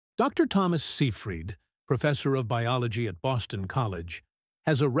Dr. Thomas Seyfried, professor of biology at Boston College,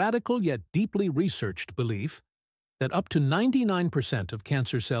 has a radical yet deeply researched belief that up to 99% of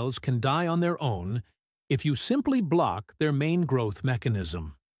cancer cells can die on their own if you simply block their main growth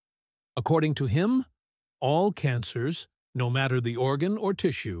mechanism. According to him, all cancers, no matter the organ or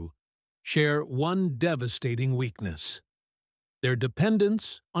tissue, share one devastating weakness: their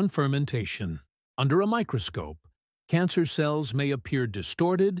dependence on fermentation. Under a microscope, cancer cells may appear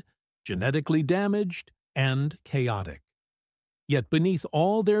distorted, genetically damaged, and chaotic. Yet beneath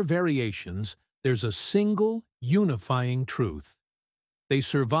all their variations, there's a single, unifying truth. They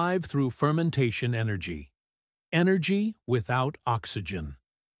survive through fermentation energy. Energy without oxygen.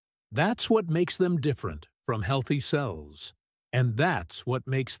 That's what makes them different from healthy cells. And that's what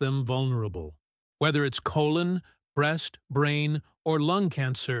makes them vulnerable. Whether it's colon, breast, brain, or lung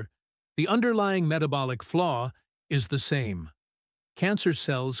cancer, the underlying metabolic flaw is the same. Cancer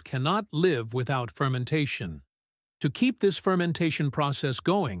cells cannot live without fermentation. To keep this fermentation process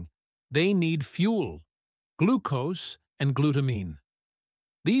going, they need fuel: glucose and glutamine.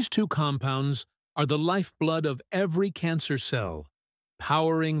 These two compounds are the lifeblood of every cancer cell,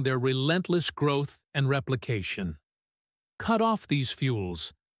 powering their relentless growth and replication. Cut off these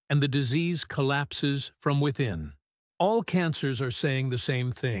fuels, and the disease collapses from within. All cancers are saying the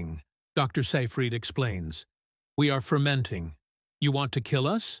same thing, Dr. Seyfried explains. We are fermenting. You want to kill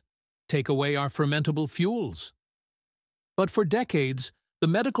us? Take away our fermentable fuels. But for decades, the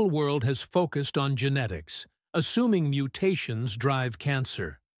medical world has focused on genetics, assuming mutations drive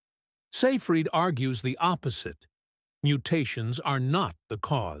cancer. Seyfried argues the opposite. Mutations are not the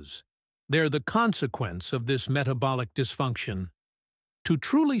cause. They're the consequence of this metabolic dysfunction. To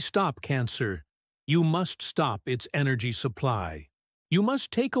truly stop cancer, you must stop its energy supply. You must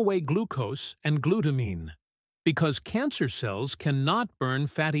take away glucose and glutamine, because cancer cells cannot burn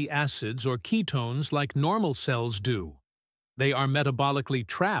fatty acids or ketones like normal cells do. They are metabolically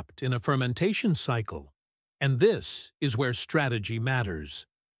trapped in a fermentation cycle, and this is where strategy matters.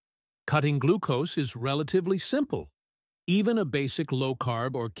 Cutting glucose is relatively simple. Even a basic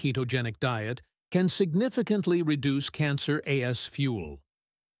low-carb or ketogenic diet can significantly reduce cancer AS fuel.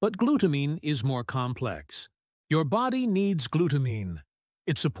 But glutamine is more complex. Your body needs glutamine.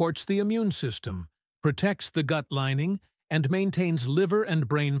 It supports the immune system, protects the gut lining, and maintains liver and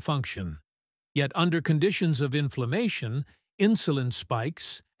brain function. Yet under conditions of inflammation, insulin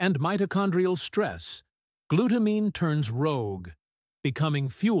spikes, and mitochondrial stress, glutamine turns rogue, becoming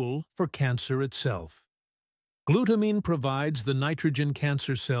fuel for cancer itself. Glutamine provides the nitrogen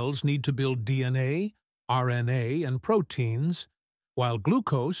cancer cells need to build DNA, RNA, and proteins, while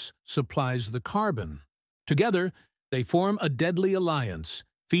glucose supplies the carbon. Together, they form a deadly alliance,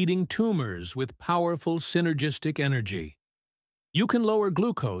 feeding tumors with powerful synergistic energy. You can lower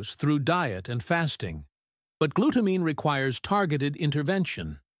glucose through diet and fasting, but glutamine requires targeted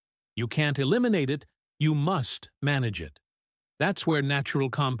intervention. You can't eliminate it, you must manage it. That's where natural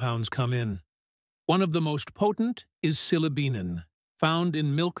compounds come in. One of the most potent is silibinin, found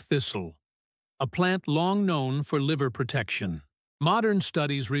in milk thistle, a plant long known for liver protection. Modern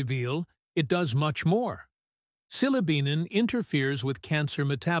studies reveal it does much more. Silibinin interferes with cancer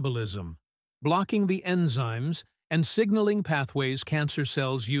metabolism, blocking the enzymes and signaling pathways cancer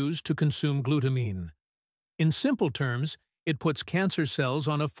cells use to consume glutamine. In simple terms, it puts cancer cells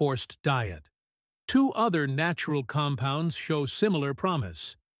on a forced diet. Two other natural compounds show similar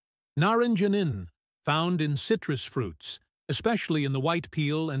promise. Naringenin, found in citrus fruits, especially in the white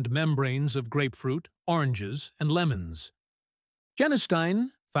peel and membranes of grapefruit, oranges, and lemons.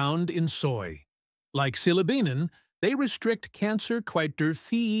 Genistein, found in soy. Like silibinin, they restrict cancer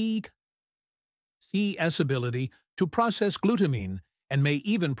CE's ability to process glutamine and may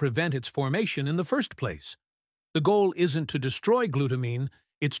even prevent its formation in the first place. The goal isn't to destroy glutamine,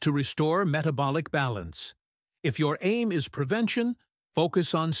 it's to restore metabolic balance. If your aim is prevention,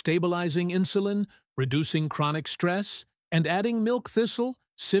 focus on stabilizing insulin, reducing chronic stress, and adding milk thistle,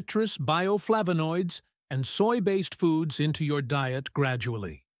 citrus bioflavonoids, and soy-based foods into your diet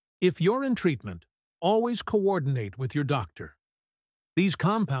gradually. If you're in treatment, always coordinate with your doctor. These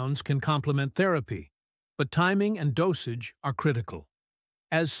compounds can complement therapy, but timing and dosage are critical.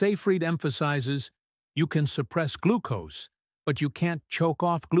 As Seyfried emphasizes, you can suppress glucose, but you can't choke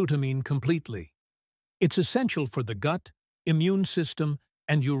off glutamine completely. It's essential for the gut, immune system,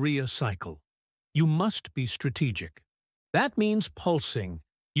 and urea cycle. You must be strategic. That means pulsing,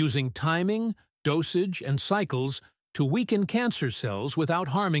 using timing, dosage, and cycles to weaken cancer cells without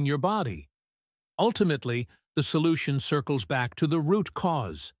harming your body. Ultimately, the solution circles back to the root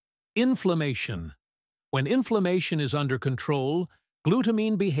cause: inflammation. When inflammation is under control,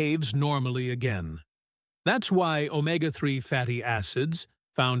 glutamine behaves normally again. That's why omega-3 fatty acids,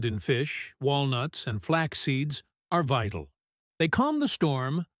 found in fish, walnuts, and flax seeds, are vital. They calm the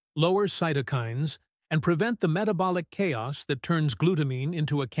storm, lower cytokines, and prevent the metabolic chaos that turns glutamine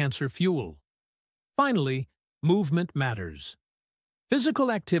into a cancer fuel. Finally, movement matters.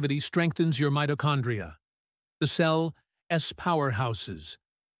 Physical activity strengthens your mitochondria, the cell's powerhouses,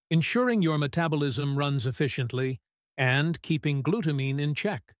 ensuring your metabolism runs efficiently and keeping glutamine in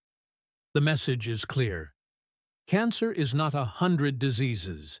check. The message is clear. Cancer is not 100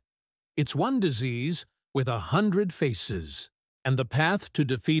 diseases. It's one disease with 100 faces, and the path to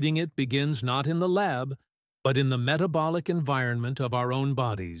defeating it begins not in the lab, but in the metabolic environment of our own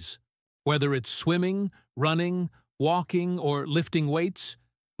bodies. Whether it's swimming, running, walking, or lifting weights,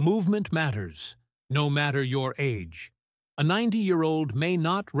 movement matters, no matter your age. A 90-year-old may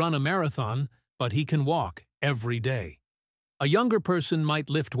not run a marathon, but he can walk every day. A younger person might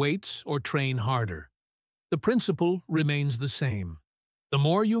lift weights or train harder. The principle remains the same. The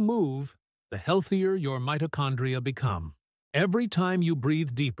more you move, the healthier your mitochondria become. Every time you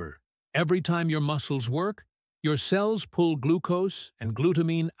breathe deeper, every time your muscles work, your cells pull glucose and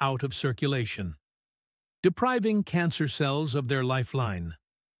glutamine out of circulation, depriving cancer cells of their lifeline.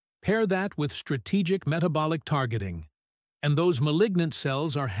 Pair that with strategic metabolic targeting, and those malignant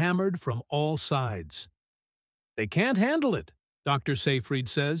cells are hammered from all sides. They can't handle it, Dr. Seyfried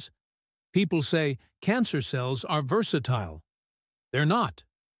says. People say cancer cells are versatile. They're not.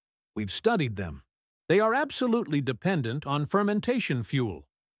 We've studied them. They are absolutely dependent on fermentation fuel.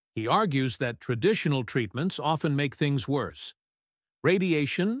 He argues that traditional treatments often make things worse.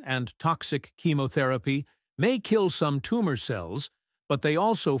 Radiation and toxic chemotherapy may kill some tumor cells, but they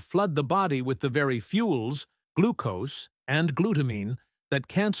also flood the body with the very fuels, glucose and glutamine, that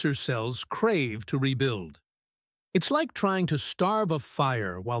cancer cells crave to rebuild. It's like trying to starve a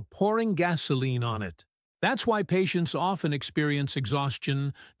fire while pouring gasoline on it. That's why patients often experience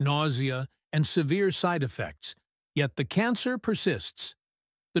exhaustion, nausea, and severe side effects, yet the cancer persists.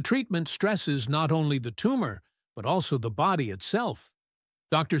 The treatment stresses not only the tumor, but also the body itself.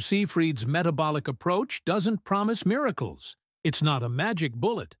 Dr. Seyfried's metabolic approach doesn't promise miracles. It's not a magic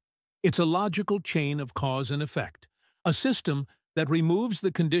bullet. It's a logical chain of cause and effect, a system that removes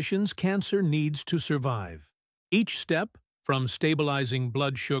the conditions cancer needs to survive. Each step, from stabilizing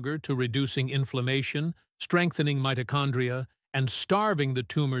blood sugar to reducing inflammation, strengthening mitochondria, and starving the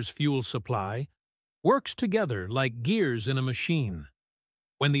tumor's fuel supply, works together like gears in a machine.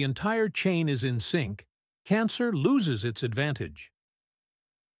 When the entire chain is in sync, cancer loses its advantage.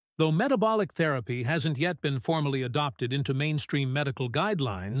 Though metabolic therapy hasn't yet been formally adopted into mainstream medical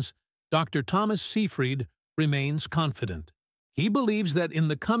guidelines, Dr. Thomas Seyfried remains confident. He believes that in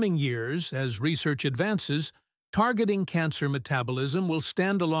the coming years, as research advances, targeting cancer metabolism will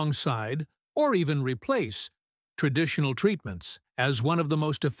stand alongside, or even replace, traditional treatments as one of the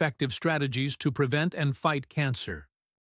most effective strategies to prevent and fight cancer.